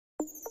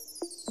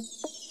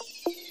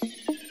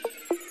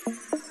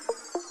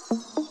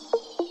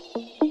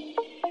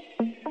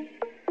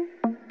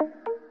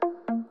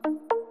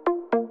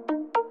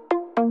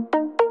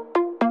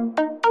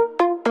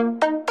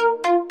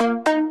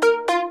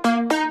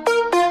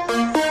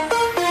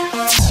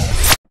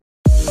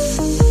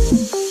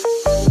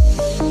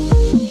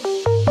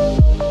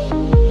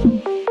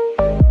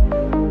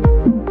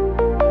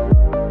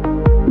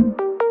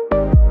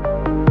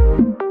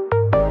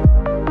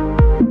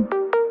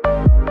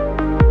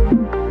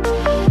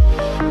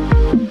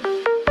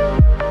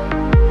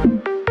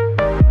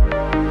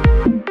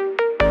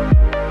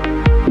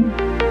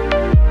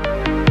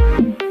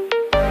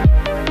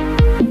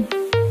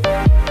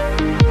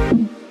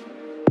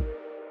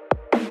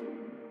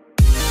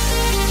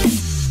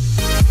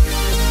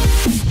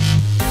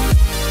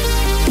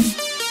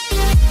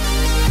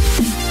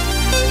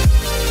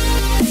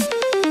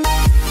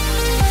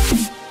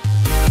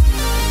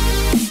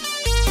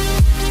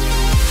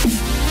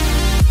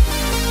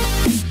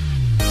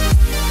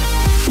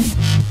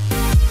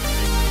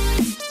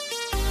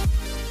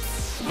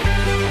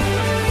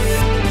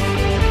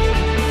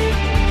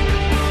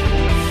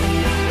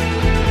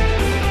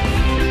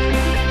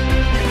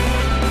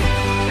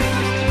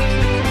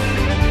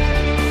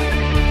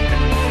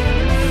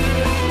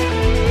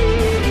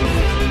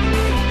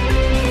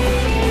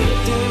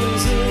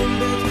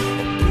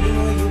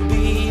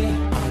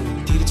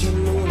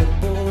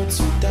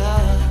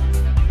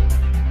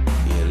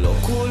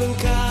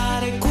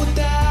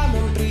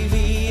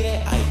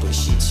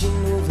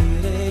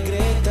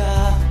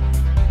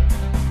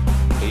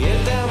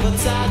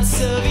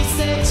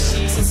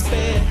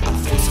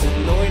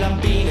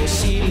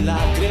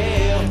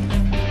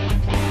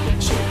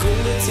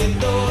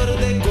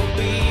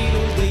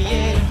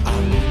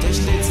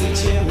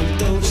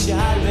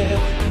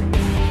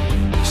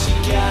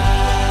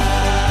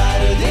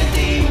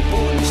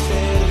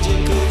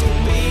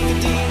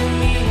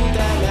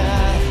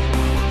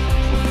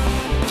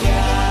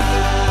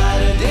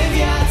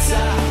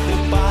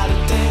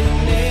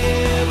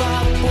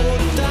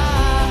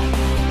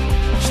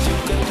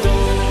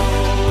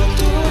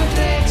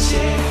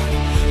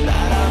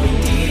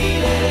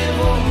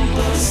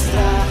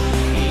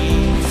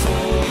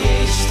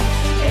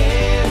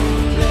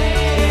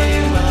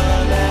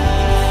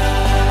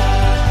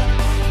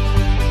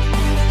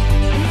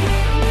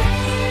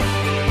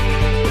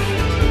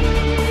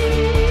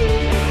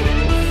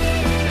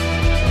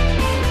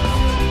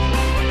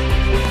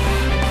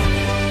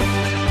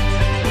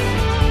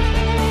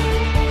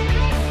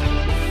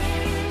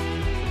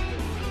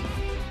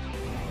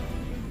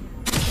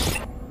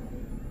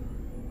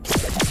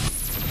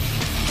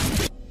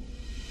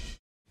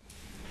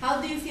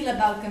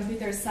about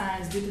computer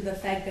science due to the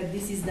fact that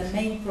this is the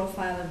main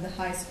profile of the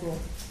high school?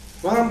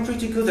 Well, I'm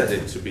pretty good at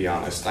it, to be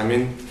honest. I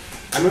mean,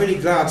 I'm really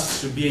glad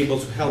to be able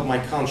to help my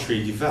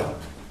country develop,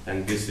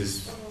 and this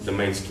is the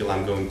main skill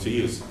I'm going to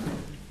use.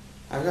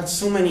 I've got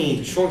so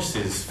many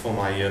choices for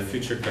my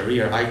future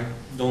career, I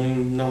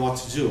don't know what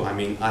to do. I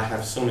mean, I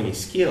have so many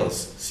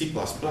skills, C++,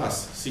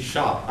 C#.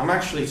 I'm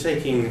actually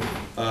taking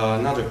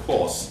another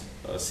course,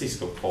 a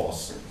Cisco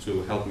course,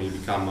 to help me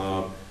become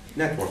a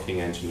networking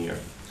engineer.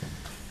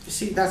 You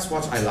see, that's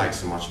what I like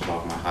so much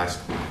about my high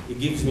school. It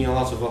gives me a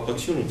lot of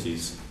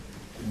opportunities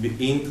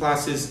in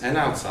classes and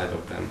outside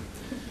of them.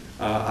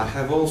 I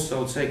have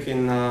also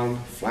taken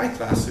flight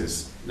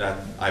classes that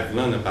I've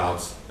learned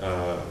about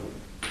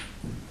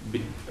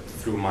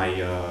through my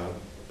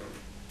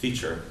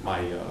teacher,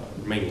 my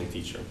Romanian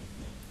teacher.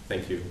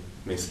 Thank you,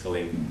 Miss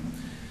Kalin.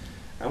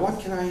 And what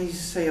can I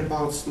say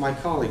about my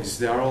colleagues?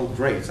 They are all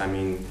great. I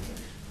mean,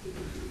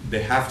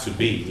 they have to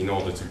be in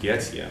order to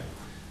get here.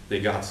 They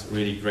got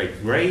really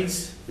great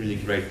grades, really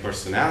great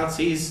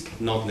personalities,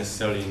 not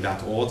necessarily in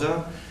that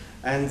order.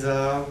 And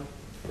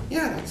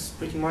yeah, that's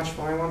pretty much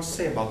what I want to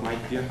say about my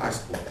dear high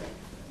school.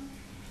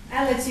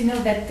 Alex, you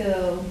know that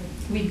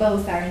we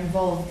both are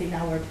involved in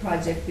our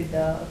project with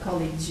the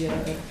college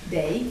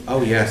day.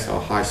 Oh yes,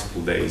 our high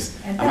school days.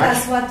 And tell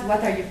us,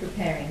 what are you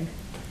preparing?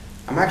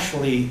 I'm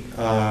actually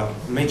a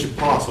major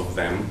part of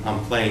them. I'm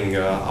playing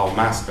our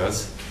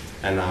mascot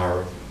and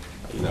our,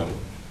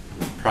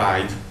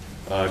 pride,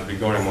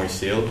 Grigore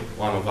Moisil,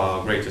 one of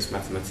our greatest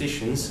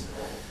mathematicians.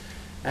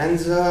 And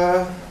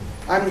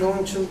I'm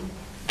going to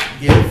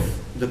give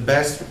the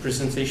best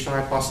representation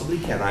I possibly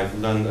can. I've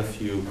learned a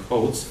few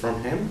quotes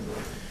from him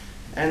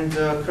and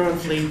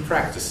currently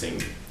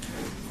practicing.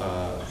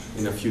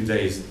 In a few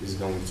days is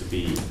going to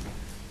be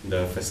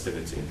the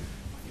festivity.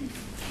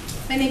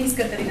 My name is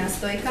Katerina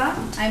Stoica.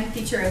 I'm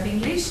teacher of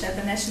English at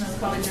the National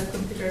College of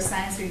Computer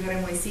Science, Grigore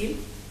Moisil.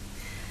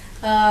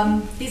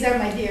 These are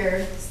my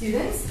dear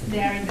students.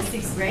 They are in the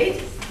 6th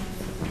grade.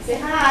 Say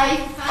hi.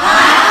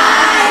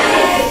 Hi.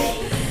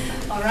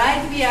 All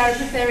right, we are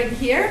preparing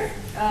here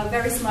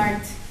very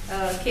smart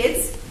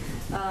kids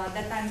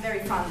that I'm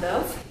very fond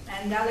of.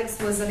 And Alex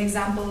was an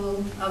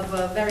example of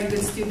a very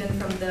good student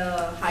from the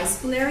high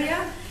school area.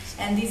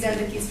 And these are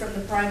the kids from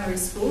the primary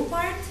school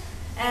part.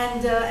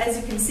 And as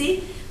you can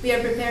see, we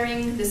are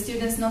preparing the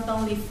students not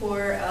only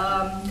for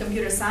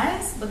computer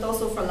science, but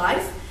also for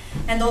life,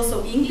 and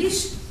also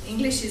English.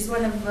 English is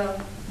one of,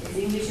 is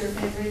English your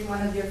favorite,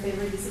 one of your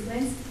favorite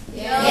disciplines?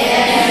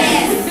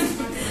 Yes!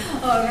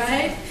 All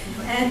right.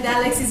 And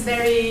Alex is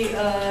very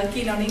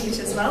keen on English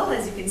as well,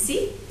 as you can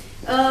see.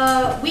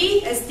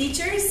 We, as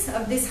teachers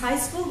of this high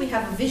school, we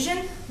have a vision.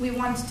 We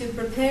want to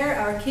prepare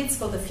our kids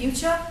for the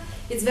future.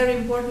 It's very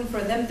important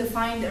for them to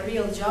find a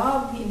real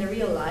job in the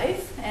real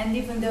life. And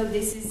even though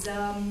this is,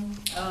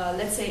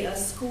 let's say, a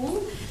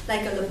school,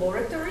 like a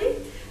laboratory,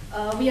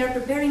 we are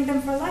preparing them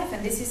for life.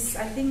 And this is,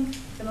 I think,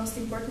 the most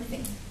important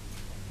thing.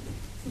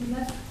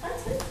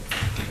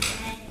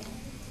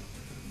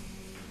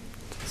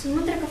 Sunt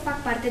mândră că fac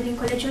parte din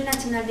Colegiul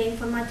Național de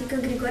Informatică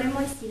Grigore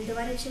Moisil,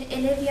 deoarece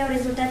elevii au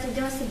rezultate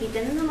deosebite,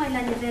 nu numai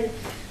la nivel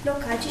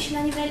local, ci și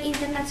la nivel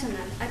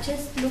internațional.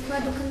 Acest lucru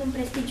aducând un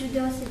prestigiu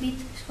deosebit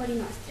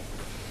școlii noastre.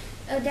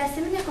 De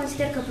asemenea,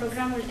 consider că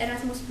programul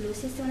Erasmus Plus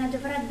este un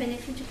adevărat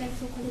beneficiu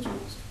pentru colegiul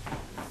nostru.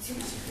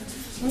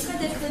 Încă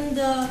de când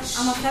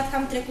am aflat că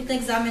am trecut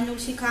examenul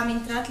și că am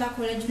intrat la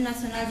Colegiul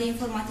Național de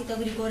Informatică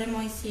Grigore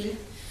Moisil,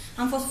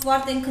 am fost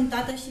foarte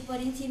încântată și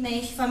părinții mei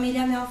și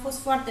familia mea au fost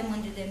foarte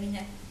mândri de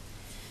mine.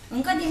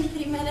 Încă din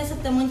primele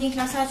săptămâni din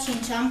clasa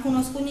 5 am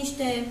cunoscut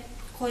niște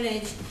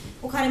colegi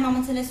cu care m-am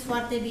înțeles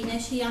foarte bine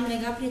și am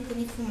legat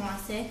prietenii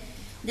frumoase.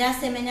 De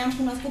asemenea, am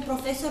cunoscut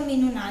profesori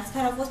minunați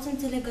care au fost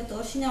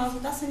înțelegători și ne-au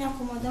ajutat să ne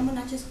acomodăm în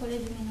acest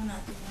colegiu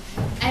minunat.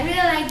 I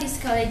really like this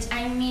college.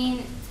 I mean,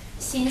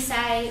 since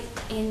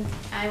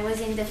I was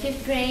in the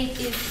 5th grade,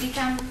 it's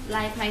become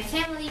like my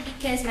family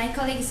because my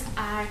colleagues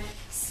are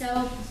so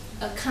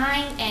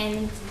kind and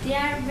they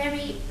are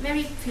very,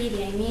 very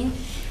pretty. I mean,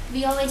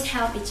 we always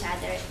help each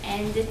other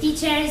and the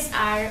teachers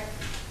are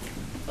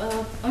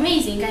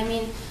amazing. I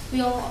mean, we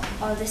all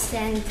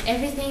understand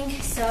everything,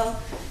 so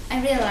I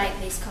really like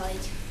this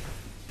college.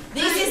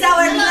 This is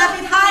our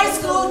beloved high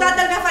school.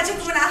 Toată lumea face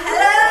cu mâna.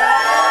 Hello!